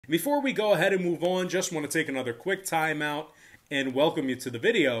Before we go ahead and move on, just want to take another quick timeout and welcome you to the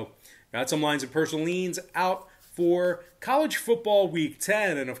video. Got some lines of personal leans out for college football week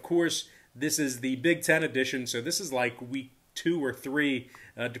 10, and of course, this is the Big Ten edition, so this is like week 2 or 3,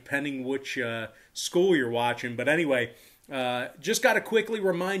 depending which school you're watching. But anyway, just got to quickly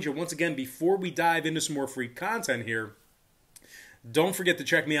remind you, once again, before we dive into some more free content here, don't forget to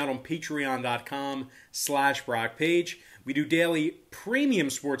check me out on patreon.com/BrockPage. We do daily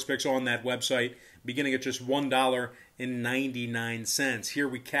premium sports picks on that website, beginning at just $1.99. Here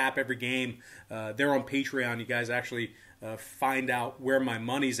we cap every game. There on Patreon, you guys actually find out where my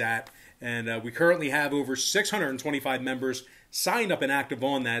money's at. And we currently have over 625 members signed up and active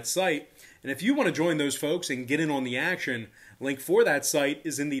on that site. And if you want to join those folks and get in on the action, link for that site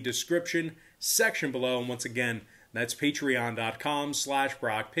is in the description section below. And once again, that's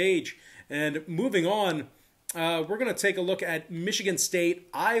patreon.com/BrockPage. And moving on, we're going to take a look at Michigan State,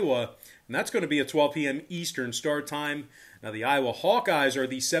 Iowa, and that's going to be a 12 p.m. Eastern start time. Now, the Iowa Hawkeyes are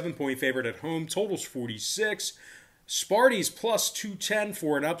the 7-point favorite at home. Total's 46. Sparty's plus 210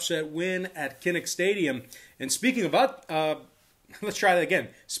 for an upset win at Kinnick Stadium. And speaking of let's try that again.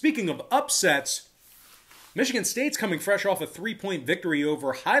 Speaking of upsets, Michigan State's coming fresh off a 3-point victory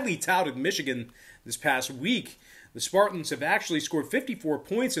over highly touted Michigan this past week. The Spartans have actually scored 54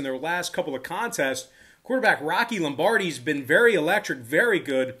 points in their last couple of contests. Quarterback Rocky Lombardi's been very electric, very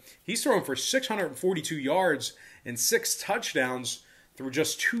good. He's thrown for 642 yards and 6 touchdowns through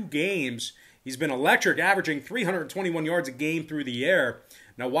just 2 games. He's been electric, averaging 321 yards a game through the air.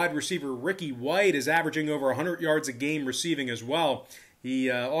 Now, wide receiver Ricky White is averaging over 100 yards a game receiving as well.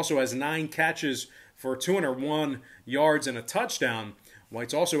 He also has 9 catches for 201 yards and a touchdown.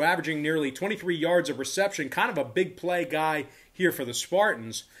 White's also averaging nearly 23 yards of reception, kind of a big play guy here for the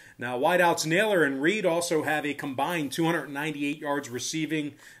Spartans. Now, wideouts Naylor and Reed also have a combined 298 yards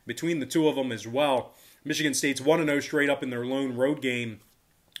receiving between the two of them as well. Michigan State's 1-0 straight up in their lone road game.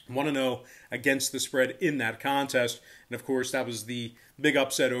 1-0 against the spread in that contest. And, of course, that was the big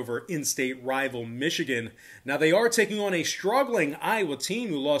upset over in-state rival Michigan. Now, they are taking on a struggling Iowa team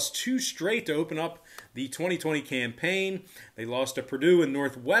who lost 2 straight to open up the 2020 campaign. They lost to Purdue and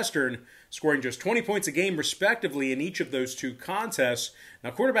Northwestern, scoring just 20 points a game respectively in each of those 2 contests.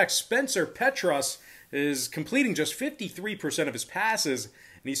 Now, quarterback Spencer Petras is completing just 53% of his passes,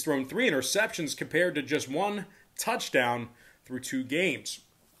 and he's thrown 3 interceptions compared to just 1 touchdown through 2 games.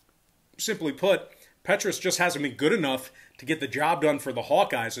 Simply put, Petras just hasn't been good enough to get the job done for the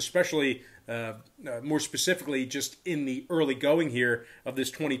Hawkeyes, especially more specifically just in the early going here of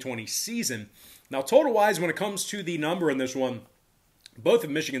this 2020 season. Now, total-wise, when it comes to the number in this one, both of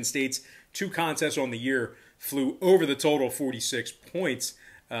Michigan State's 2 contests on the year flew over the total, 46 points.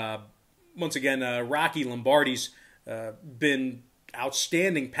 Once again, Rocky Lombardi's been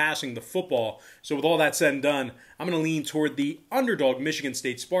outstanding passing the football. So with all that said and done, I'm going to lean toward the underdog Michigan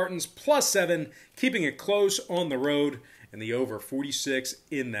State Spartans, plus 7, keeping it close on the road, and the over 46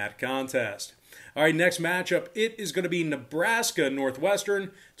 in that contest. All right, next matchup, it is going to be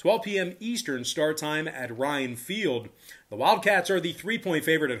Nebraska-Northwestern, 12 p.m. Eastern start time at Ryan Field. The Wildcats are the 3-point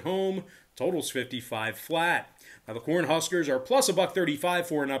favorite at home. Total's 55 flat. Now, the Cornhuskers are plus $1.35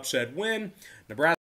 for an upset win. Nebraska